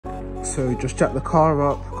So just jack the car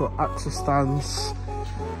up, got axle stands.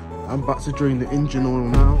 I'm about to drain the engine oil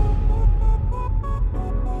now.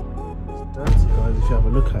 It's dirty, guys, if you have a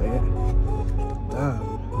look at it. Damn.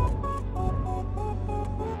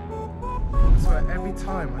 So every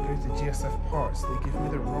time I go to GSF Parts, they give me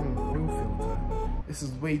the wrong oil filter. This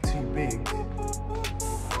is way too big.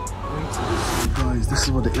 Guys, this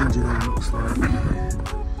is what the engine oil looks like.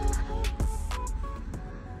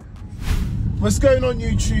 What's going on,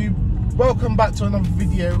 YouTube? Welcome back to another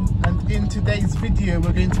video, and in today's video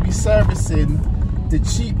we're going to be servicing the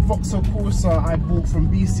cheap Vauxhall Corsa I bought from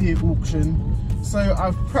BCA auction. So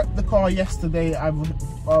I've prepped the car yesterday. I've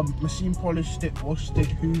machine polished it, washed it,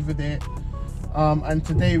 hoovered it, and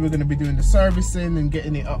today we're going to be doing the servicing and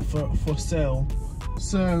getting it up for sale.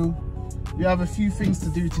 So we have a few things to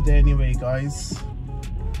do today anyway, guys.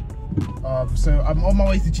 So I'm on my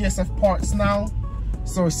way to GSF Parts now.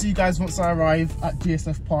 So I'll see you guys once I arrive at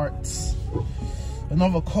GSF Parts.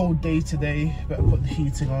 Another cold day today, better put the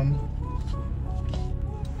heating on.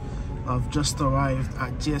 I've just arrived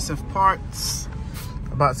at GSF Parts.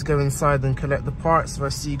 About to go inside and collect the parts, so I'll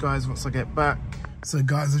see you guys once I get back. So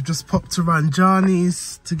guys, I've just popped to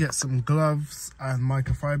JAMEY'S to get some gloves and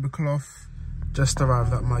microfiber cloth. Just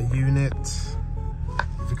arrived at my unit.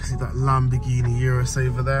 If you can see that Lamborghini Urus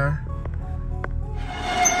over there.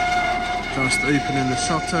 Just opening the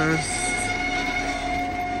shutters.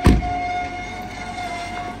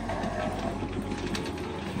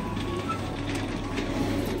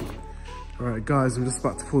 Alright guys, I'm just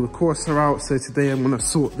about to pull the Corsa out. So today I'm going to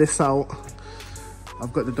sort this out.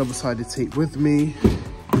 I've got the double-sided tape with me.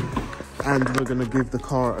 And we're going to give the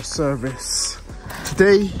car a service.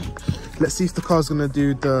 Today, let's see if the car's going to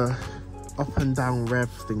do the up and down rev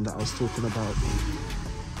thing that I was talking about.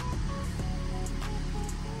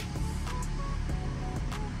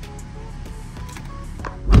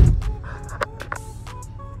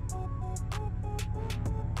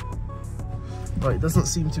 Right, it doesn't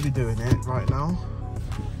seem to be doing it right now.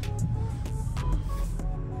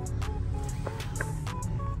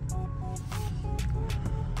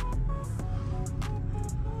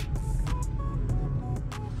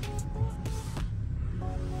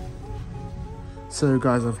 So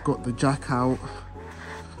guys, I've got the jack out.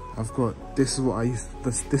 I've got, this is what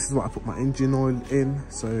I put my engine oil in.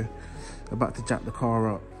 So about to jack the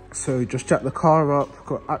car up. So just jack the car up,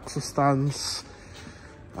 got axle stands.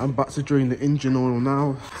 I'm about to drain the engine oil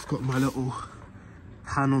now. I've got my little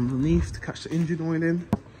pan underneath to catch the engine oil in.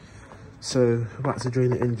 So about to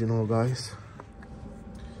drain the engine oil, guys.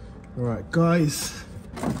 All right, guys.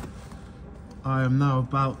 I am now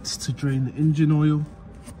about to drain the engine oil.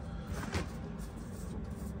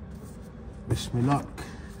 Wish me luck.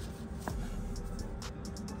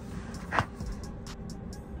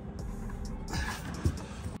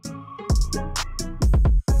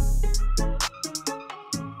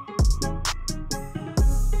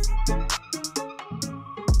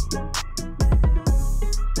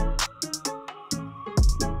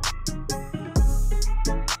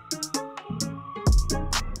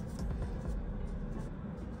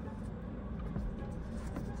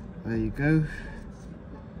 There you go.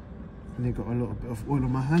 Only got a little bit of oil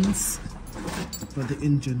on my hands, but the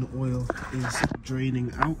engine oil is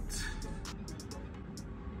draining out.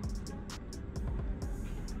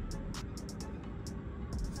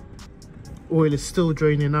 Oil is still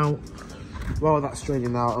draining out. While that's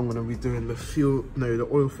draining out, I'm going to be doing the the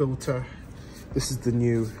oil filter. This is the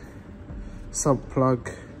new sump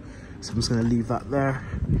plug, so I'm just going to leave that there.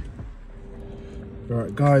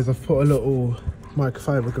 Right guys, I've put a little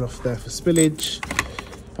microfiber glove there for spillage.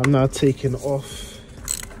 I'm now taking off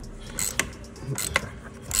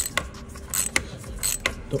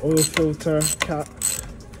the oil filter cap.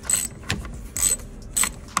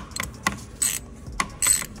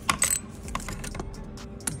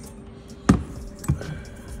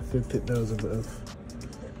 I did think there was a bit of,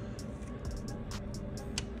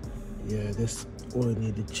 yeah, this oil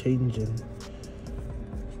needed changing,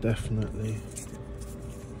 definitely.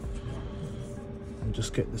 And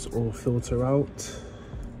just get this oil filter out.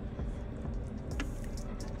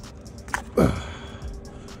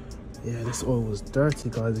 Yeah, this oil was dirty,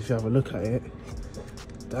 guys, if you have a look at it.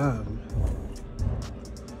 Damn.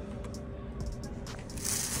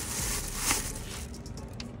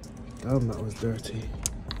 Damn, that was dirty.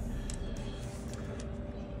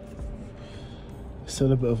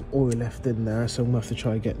 Still a bit of oil left in there, so I'm gonna have to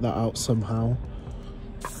try and get that out somehow.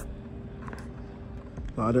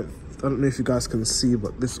 But I don't know if you guys can see,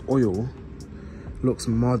 but this oil looks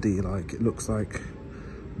muddy, like it looks like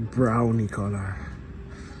brownie color,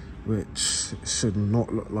 which should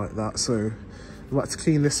not look like that. So I'm about to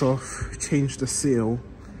clean this off, change the seal,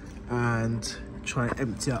 and try and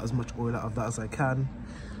empty out as much oil out of that as I can,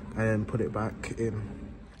 and put it back in.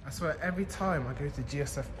 I swear, every time I go to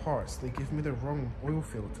GSF Parts, they give me the wrong oil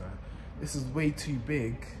filter. This is way too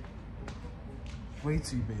big. Way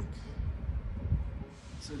too big.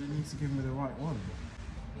 So they need to give me the right one.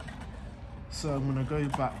 So I'm gonna go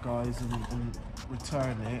back, guys, and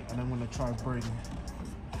return it, and I'm gonna try and bring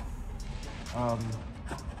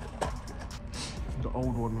the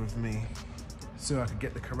old one with me so I can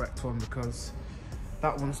get the correct one, because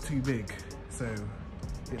that one's too big. So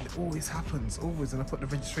it always happens, always, and I put the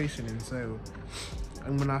registration in. So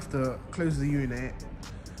I'm gonna have to close the unit,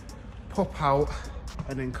 pop out,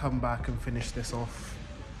 and then come back and finish this off.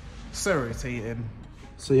 So irritating.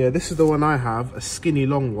 So yeah, this is the one I have, a skinny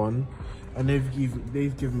long one, and they've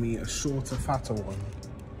given me a shorter, fatter one.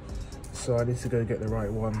 So I need to go get the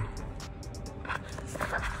right one.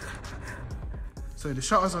 So the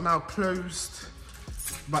shutters are now closed.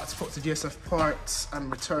 About to put to GSF Parts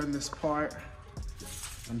and return this part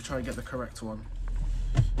and try and get the correct one.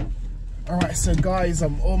 Alright, so guys,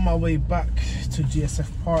 I'm on my way back to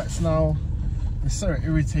GSF Parts now. It's so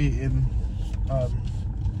irritating.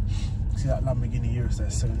 See that Lamborghini Urus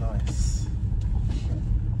there, so nice.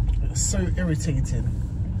 It's so irritating.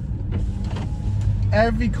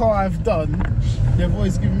 Every car I've done, they've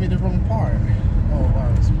always given me the wrong part. Oh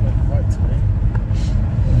wow, it's went right to me.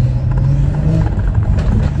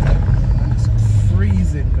 And it's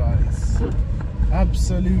freezing, guys.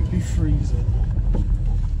 Absolutely freezing.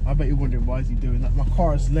 I bet you're wondering, why is he doing that? My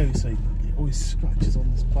car is low, so it always scratches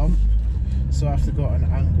on this bump. So I have to go at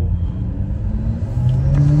an angle.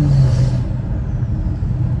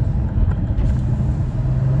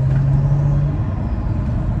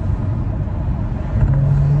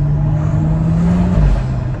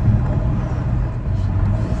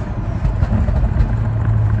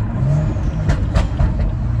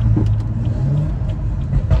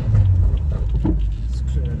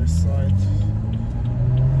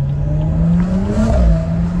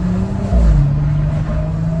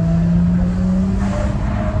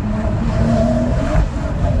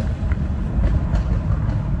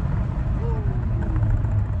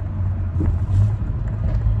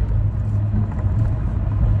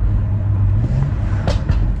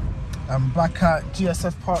 I'm back at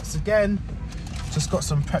GSF Parts again. Just got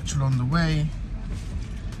some petrol on the way.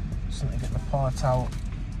 Just need to get the part out.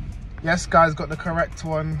 Yes, guys, got the correct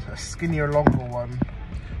one, a skinnier, longer one.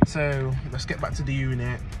 So let's get back to the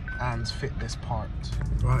unit and fit this part.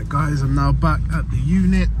 Right, guys, I'm now back at the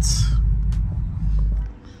unit.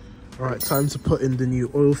 Right, time to put in the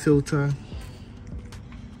new oil filter.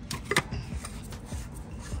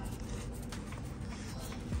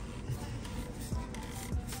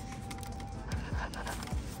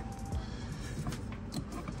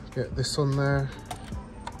 Get this on there.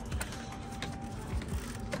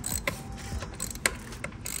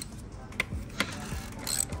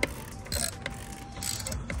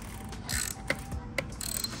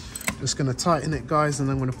 Just gonna tighten it, guys,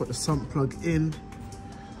 and I'm gonna put the sump plug in.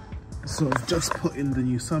 So I've just put in the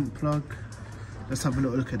new sump plug. Let's have a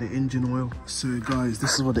little look at the engine oil. So guys,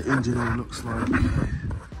 this is what the engine oil looks like.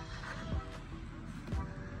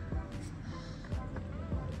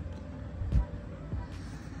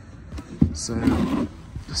 So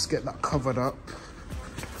let's get that covered up.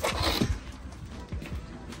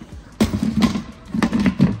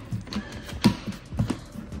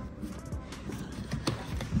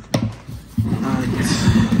 And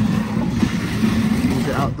move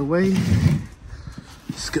it out the way.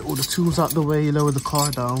 Just get all the tools out the way, lower the car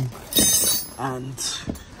down, and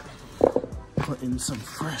put in some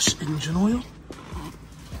fresh engine oil.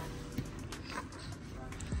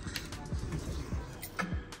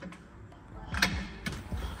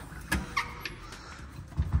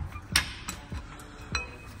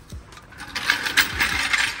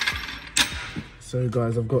 So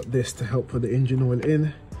guys, I've got this to help put the engine oil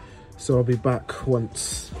in. So I'll be back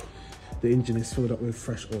once the engine is filled up with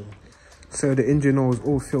fresh oil. So the engine oil is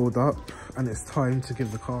all filled up and it's time to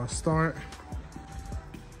give the car a start.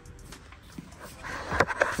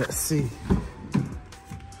 Let's see.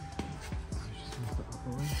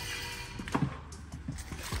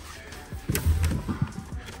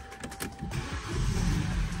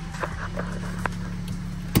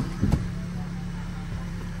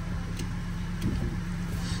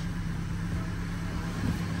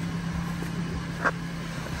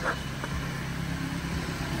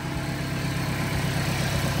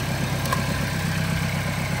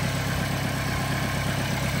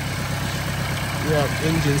 Yeah,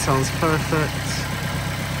 engine sounds perfect.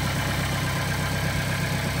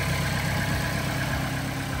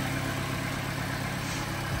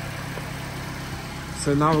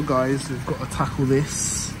 So now guys, we've got to tackle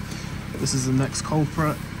this. This is the next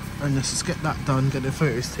culprit, and let's just get that done, get the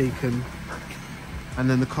photos taken, and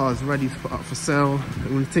then the car is ready to put up for sale. I'm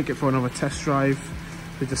going to take it for another test drive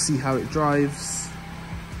to just see how it drives.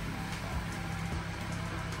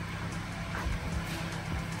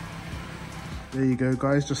 There you go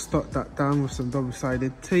guys, just stuck that down with some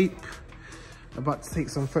double-sided tape. About to take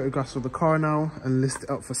some photographs of the car now and list it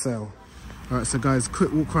up for sale. Alright, so guys,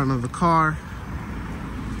 quick walk around of the car.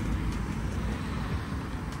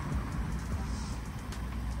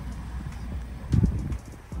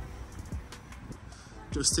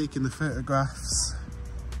 Just taking the photographs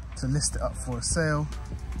to list it up for a sale.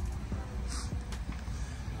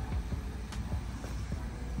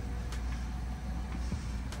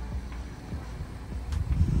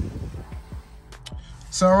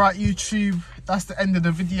 So alright YouTube, that's the end of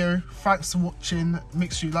the video. Thanks for watching.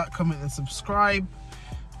 Make sure you like, comment and subscribe,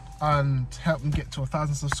 and help me get to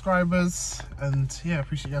 1,000 subscribers. And yeah,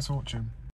 appreciate you guys for watching.